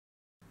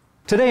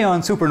Today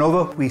on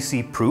Supernova, we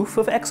see proof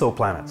of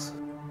exoplanets.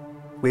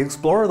 We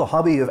explore the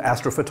hobby of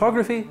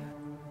astrophotography,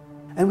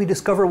 and we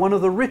discover one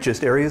of the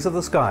richest areas of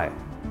the sky.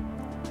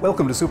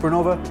 Welcome to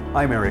Supernova,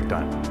 I'm Eric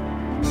Dunn.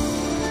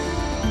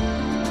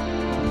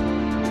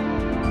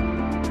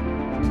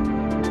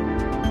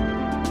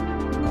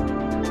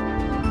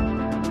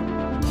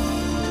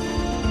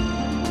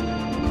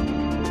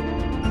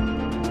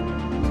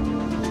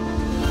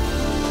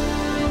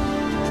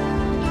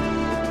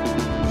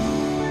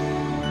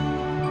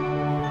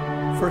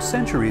 For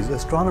centuries,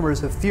 astronomers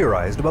have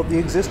theorized about the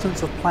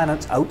existence of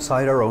planets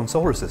outside our own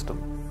solar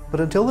system. But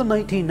until the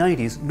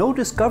 1990s, no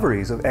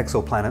discoveries of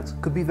exoplanets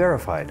could be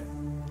verified.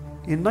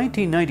 In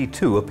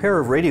 1992, a pair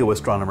of radio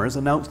astronomers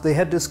announced they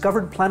had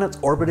discovered planets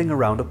orbiting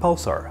around a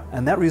pulsar,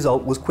 and that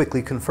result was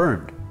quickly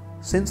confirmed.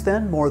 Since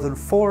then, more than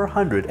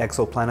 400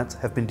 exoplanets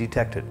have been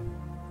detected.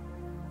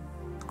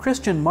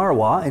 Christian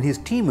Marois and his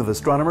team of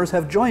astronomers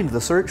have joined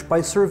the search by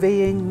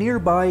surveying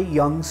nearby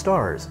young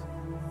stars.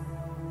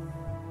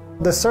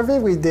 The survey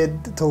we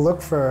did to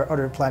look for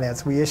other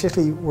planets, we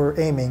essentially were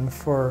aiming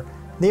for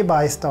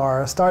nearby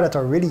stars that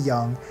are really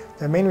young.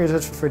 The main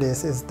reason for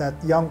this is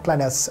that young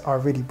planets are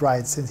really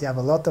bright since they have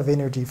a lot of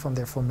energy from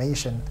their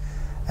formation,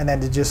 and then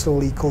they're just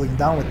slowly cooling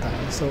down with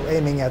time. So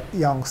aiming at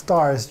young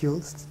stars,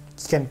 you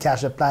can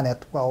catch a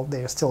planet while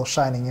they're still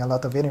shining a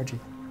lot of energy.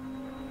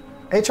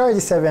 HR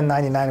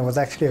 8799 was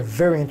actually a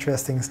very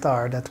interesting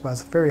star that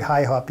was very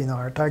high up in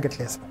our target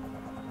list.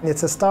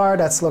 It's a star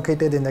that's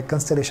located in the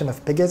constellation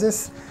of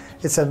Pegasus.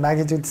 It's a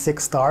magnitude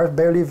 6 star,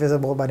 barely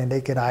visible by the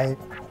naked eye.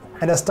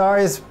 And the star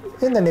is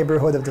in the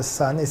neighborhood of the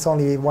Sun. It's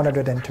only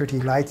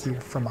 130 light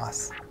years from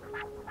us.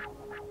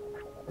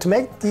 To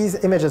make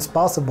these images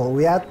possible,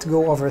 we had to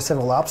go over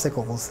several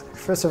obstacles.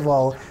 First of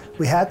all,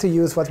 we had to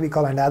use what we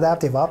call an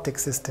adaptive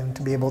optics system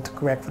to be able to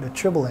correct for the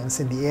turbulence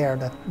in the air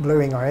that's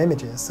blurring our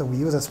images. So we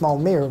use a small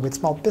mirror with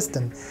small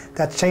piston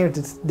that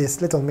changes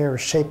this little mirror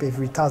shape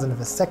every thousandth of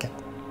a second.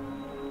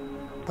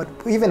 But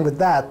even with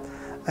that,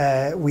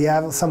 we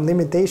have some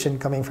limitation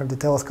coming from the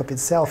telescope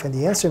itself and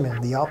the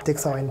instrument. The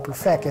optics are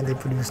imperfect and they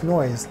produce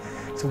noise.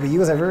 So we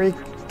use a very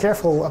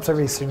careful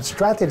observation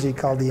strategy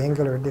called the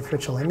angular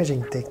differential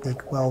imaging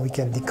technique, where we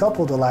can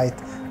decouple the light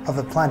of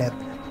a planet,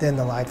 then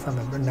the light from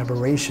an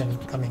aberration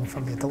coming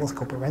from the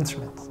telescope or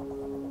instrument.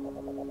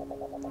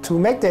 To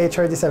make the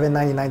HR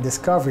 8799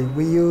 discovery,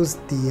 we used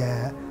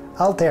the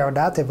Altair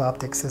adaptive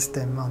optics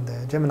system on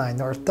the Gemini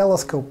North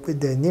telescope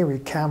with the NIRI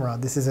camera.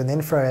 This is an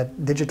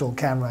infrared digital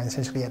camera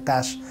essentially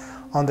attached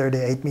under the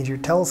 8-meter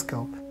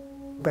telescope.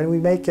 But we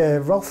make a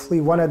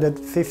roughly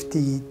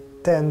 150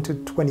 10 to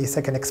 20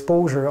 second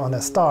exposure on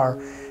a star,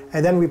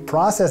 and then we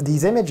process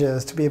these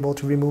images to be able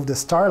to remove the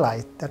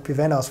starlight that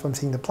prevent us from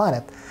seeing the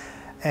planet.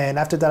 And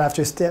after that,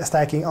 after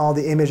stacking all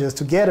the images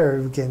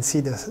together, we can see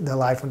the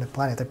light from the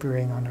planet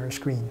appearing on our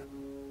screen.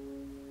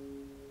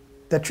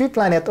 The 3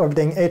 planets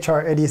orbiting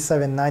HR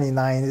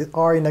 8799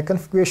 are in a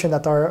configuration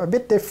that are a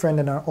bit different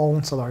in our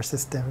own solar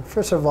system.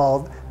 First of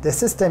all, the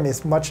system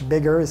is much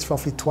bigger. It's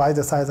roughly twice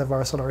the size of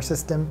our solar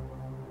system.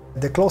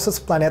 The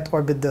closest planet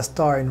orbits the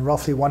star in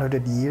roughly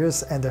 100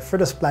 years, and the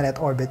furthest planet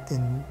orbits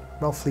in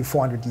roughly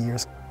 400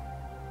 years.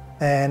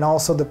 And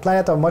also the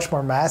planets are much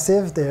more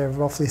massive. They're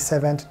roughly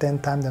 7 to 10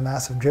 times the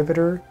mass of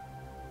Jupiter.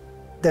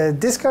 The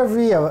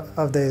discovery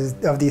of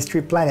these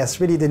 3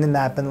 planets really didn't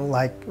happen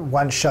like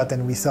one shot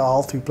and we saw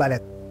all 3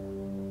 planets.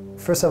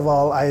 First of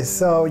all, I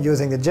saw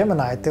using the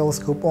Gemini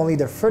telescope only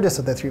the furthest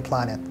of the 3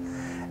 planets.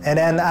 And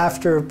then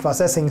after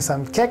processing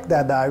some Keck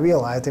data, I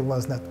realized it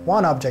was not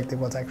one object, it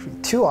was actually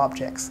 2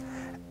 objects.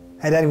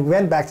 And then we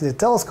went back to the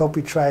telescope,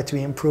 we tried to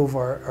improve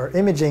our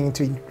imaging,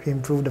 to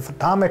improve the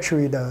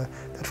photometry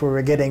that we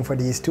were getting for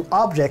these 2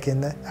 objects.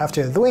 And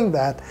after doing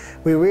that,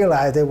 we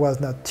realized it was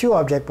not 2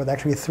 objects, but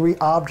actually 3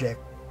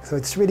 objects. So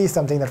it's really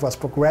something that was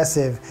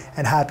progressive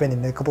and happened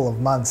in a couple of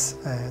months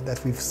that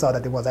we saw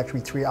that it was actually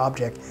 3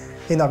 objects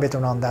in orbit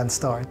around that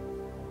star.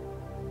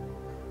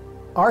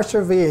 Our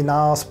survey is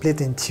now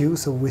split in 2,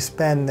 so we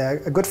spend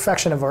a good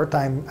fraction of our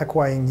time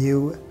acquiring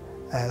new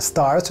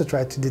stars to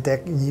try to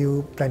detect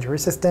new planetary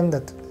systems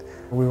that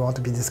we want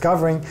to be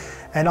discovering,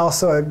 and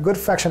also a good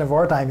fraction of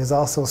our time is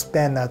also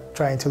spent at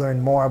trying to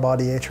learn more about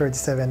the HR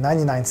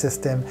 8799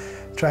 system,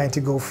 trying to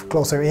go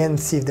closer in,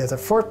 see if there's a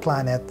 4th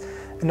planet,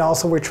 and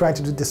also we're trying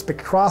to do the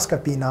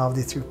spectroscopy now of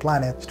these 3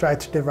 planets, try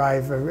to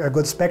derive a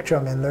good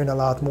spectrum and learn a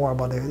lot more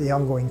about the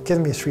ongoing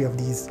chemistry of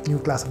these new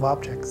class of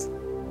objects.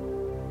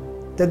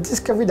 The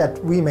discovery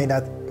that we made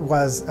that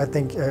was, I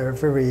think, a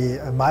very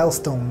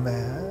milestone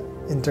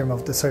in terms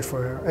of the search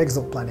for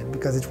exoplanet,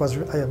 because it was,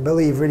 I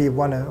believe, really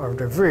one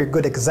of a very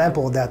good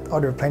example that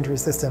other planetary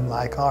systems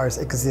like ours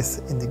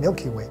exist in the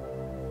Milky Way.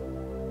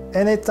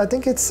 And I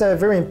think it's a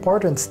very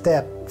important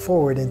step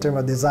forward in terms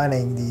of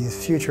designing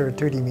these future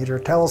 30-meter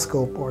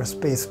telescope or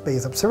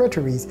space-based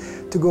observatories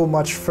to go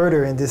much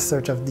further in this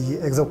search of the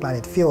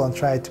exoplanet field and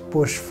try to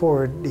push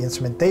forward the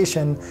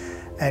instrumentation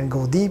and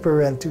go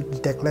deeper and to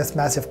detect less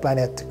massive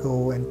planets to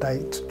go and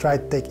try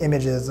to take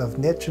images of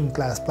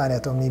Neptune-class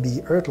planet or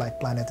maybe Earth-like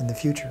planet in the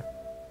future.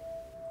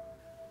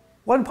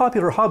 One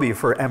popular hobby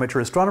for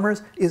amateur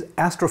astronomers is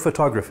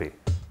astrophotography.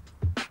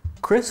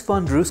 Chris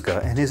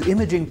Vondruska and his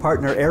imaging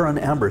partner Aaron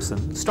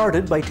Amberson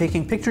started by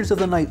taking pictures of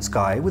the night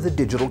sky with a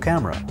digital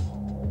camera.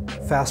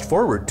 Fast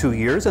forward 2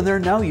 years and they're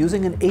now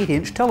using an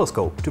 8-inch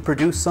telescope to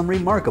produce some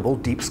remarkable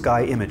deep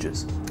sky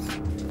images.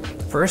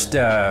 First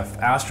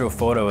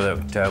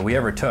astrophoto that we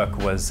ever took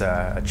was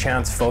a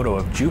chance photo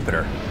of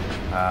Jupiter.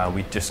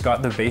 We just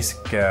got the basic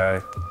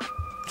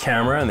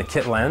camera and the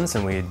kit lens,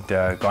 and we'd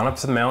gone up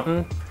to the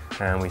mountain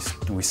and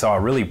we saw a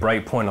really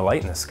bright point of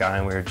light in the sky,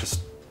 and we were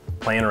just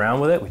playing around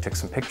with it. We took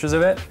some pictures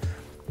of it.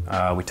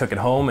 We took it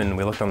home and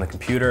we looked on the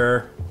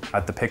computer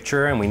at the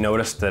picture, and we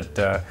noticed that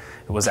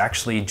it was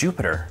actually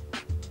Jupiter.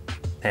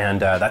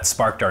 And that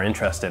sparked our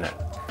interest in it.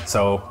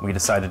 So we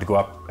decided to go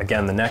up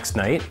again the next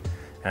night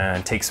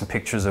and take some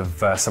pictures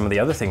of some of the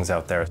other things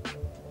out there.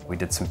 We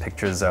did some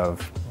pictures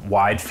of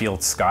wide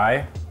field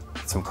sky,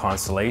 some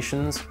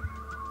constellations.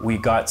 We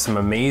got some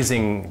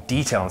amazing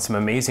detail and some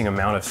amazing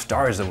amount of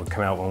stars that would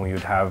come out when we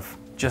would have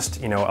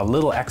just, a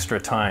little extra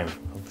time,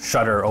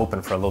 shutter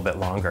open for a little bit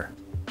longer.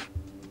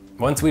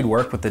 Once we'd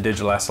worked with the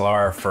digital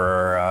SLR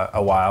for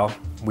a while,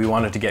 we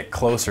wanted to get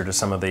closer to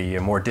some of the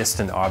more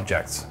distant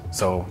objects.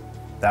 So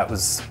that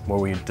was where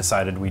we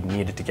decided we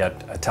needed to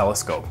get a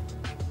telescope.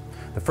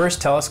 The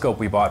first telescope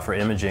we bought for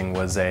imaging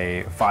was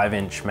a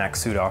 5-inch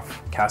Maksutov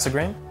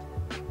Cassegrain.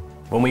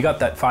 When we got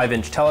that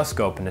 5-inch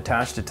telescope and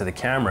attached it to the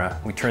camera,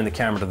 we turned the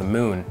camera to the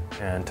moon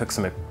and took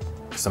some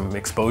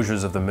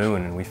exposures of the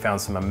moon, and we found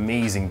some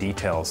amazing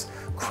details,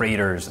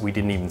 craters we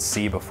didn't even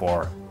see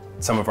before.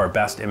 Some of our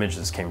best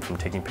images came from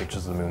taking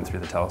pictures of the moon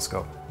through the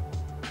telescope.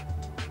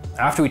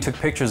 After we took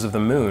pictures of the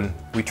moon,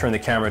 we turned the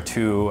camera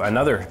to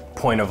another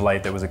point of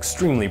light that was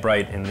extremely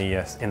bright in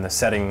the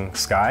setting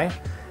sky,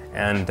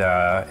 and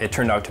it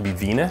turned out to be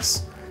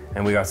Venus,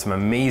 and we got some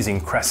amazing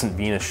crescent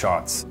Venus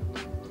shots.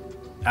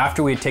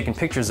 After we had taken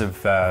pictures of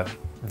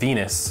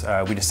Venus,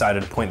 we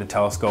decided to point the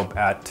telescope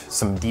at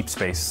some deep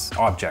space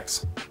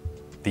objects.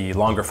 The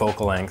longer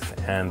focal length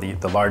and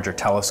the larger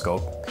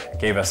telescope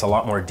gave us a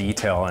lot more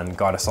detail and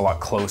got us a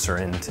lot closer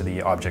into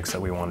the objects that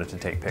we wanted to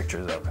take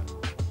pictures of.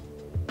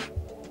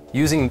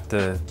 Using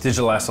the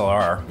digital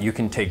SLR, you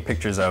can take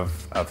pictures of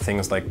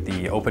things like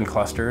the open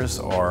clusters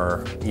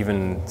or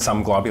even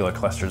some globular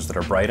clusters that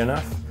are bright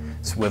enough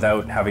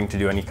without having to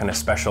do any kind of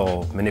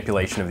special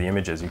manipulation of the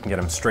images. You can get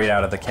them straight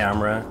out of the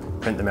camera,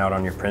 print them out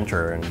on your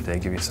printer, and they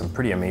give you some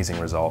pretty amazing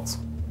results.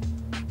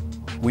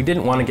 We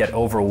didn't want to get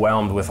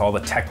overwhelmed with all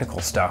the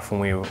technical stuff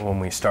when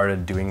we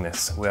started doing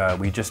this.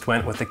 We just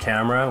went with the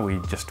camera.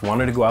 We just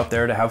wanted to go out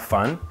there to have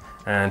fun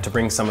and to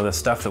bring some of the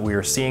stuff that we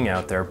were seeing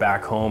out there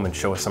back home and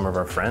show some of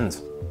our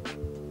friends.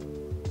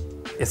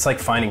 It's like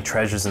finding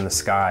treasures in the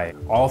sky.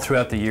 All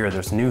throughout the year,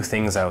 there's new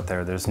things out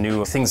there. There's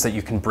new things that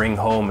you can bring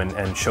home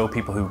and show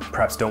people who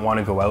perhaps don't want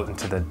to go out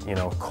into the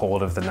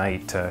cold of the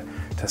night to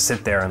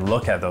sit there and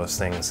look at those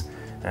things.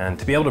 And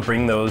to be able to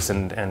bring those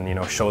and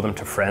show them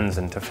to friends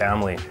and to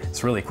family,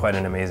 it's really quite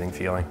an amazing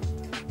feeling.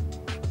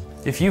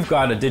 If you've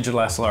got a digital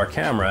SLR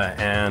camera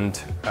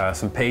and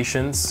some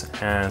patience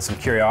and some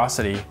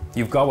curiosity,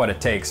 you've got what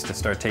it takes to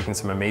start taking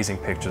some amazing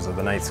pictures of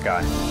the night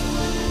sky.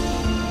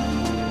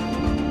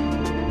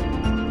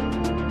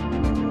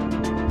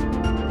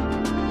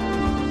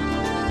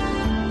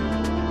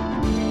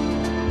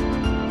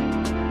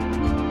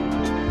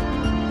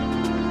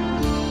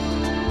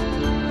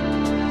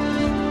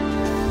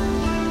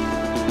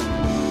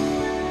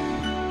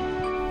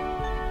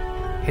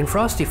 In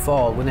frosty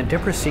fall, when the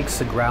dipper seeks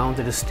the ground,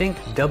 the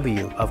distinct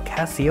W of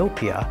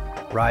Cassiopeia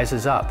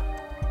rises up.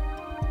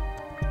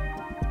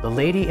 The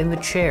lady in the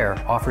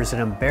chair offers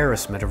an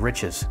embarrassment of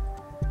riches.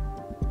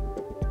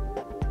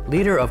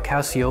 Leader of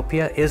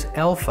Cassiopeia is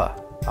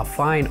Alpha, a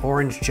fine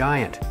orange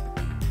giant.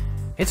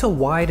 It's a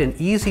wide and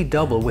easy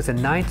double with a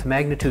 9th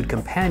magnitude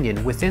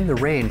companion within the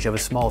range of a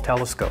small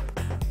telescope.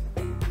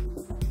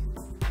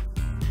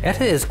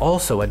 Eta is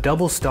also a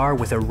double star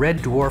with a red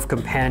dwarf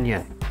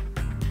companion.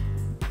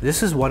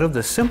 This is one of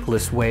the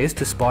simplest ways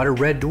to spot a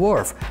red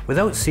dwarf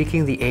without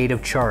seeking the aid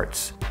of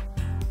charts.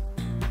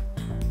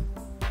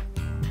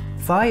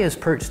 Phi is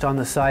perched on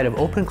the side of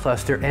open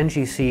cluster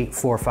NGC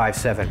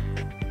 457.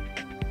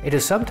 It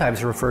is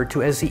sometimes referred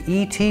to as the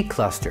ET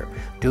cluster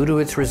due to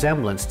its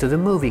resemblance to the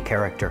movie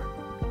character.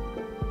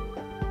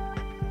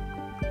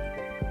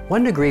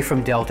 1 degree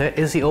from Delta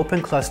is the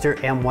open cluster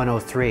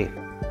M103.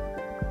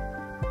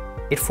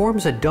 It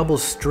forms a double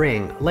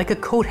string like a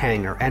coat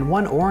hanger, and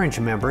one orange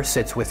member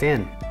sits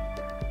within.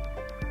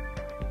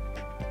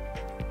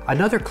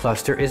 Another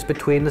cluster is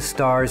between the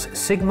stars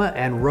Sigma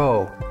and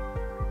Rho.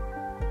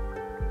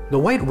 The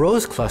white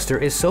rose cluster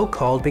is so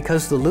called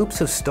because the loops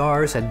of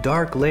stars and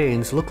dark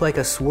lanes look like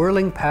a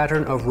swirling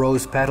pattern of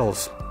rose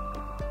petals.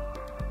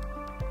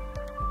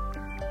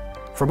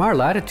 From our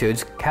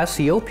latitudes,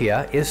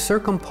 Cassiopeia is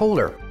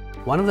circumpolar,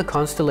 one of the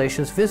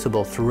constellations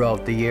visible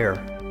throughout the year.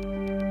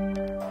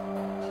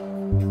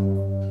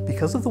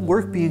 Because of the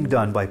work being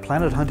done by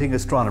planet-hunting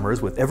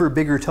astronomers with ever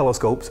bigger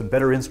telescopes and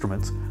better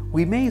instruments,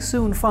 we may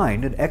soon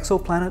find an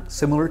exoplanet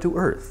similar to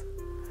Earth.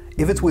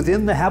 If it's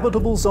within the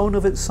habitable zone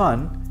of its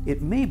sun,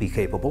 it may be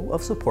capable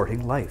of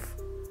supporting life.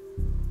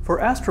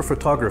 For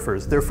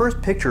astrophotographers, their first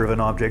picture of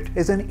an object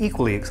is an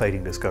equally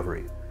exciting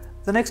discovery.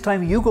 The next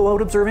time you go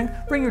out observing,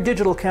 bring your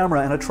digital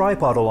camera and a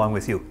tripod along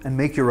with you and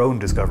make your own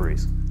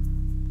discoveries.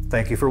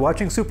 Thank you for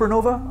watching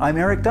SUPERnova. I'm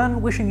Eric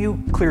Dunn, wishing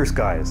you clear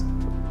skies.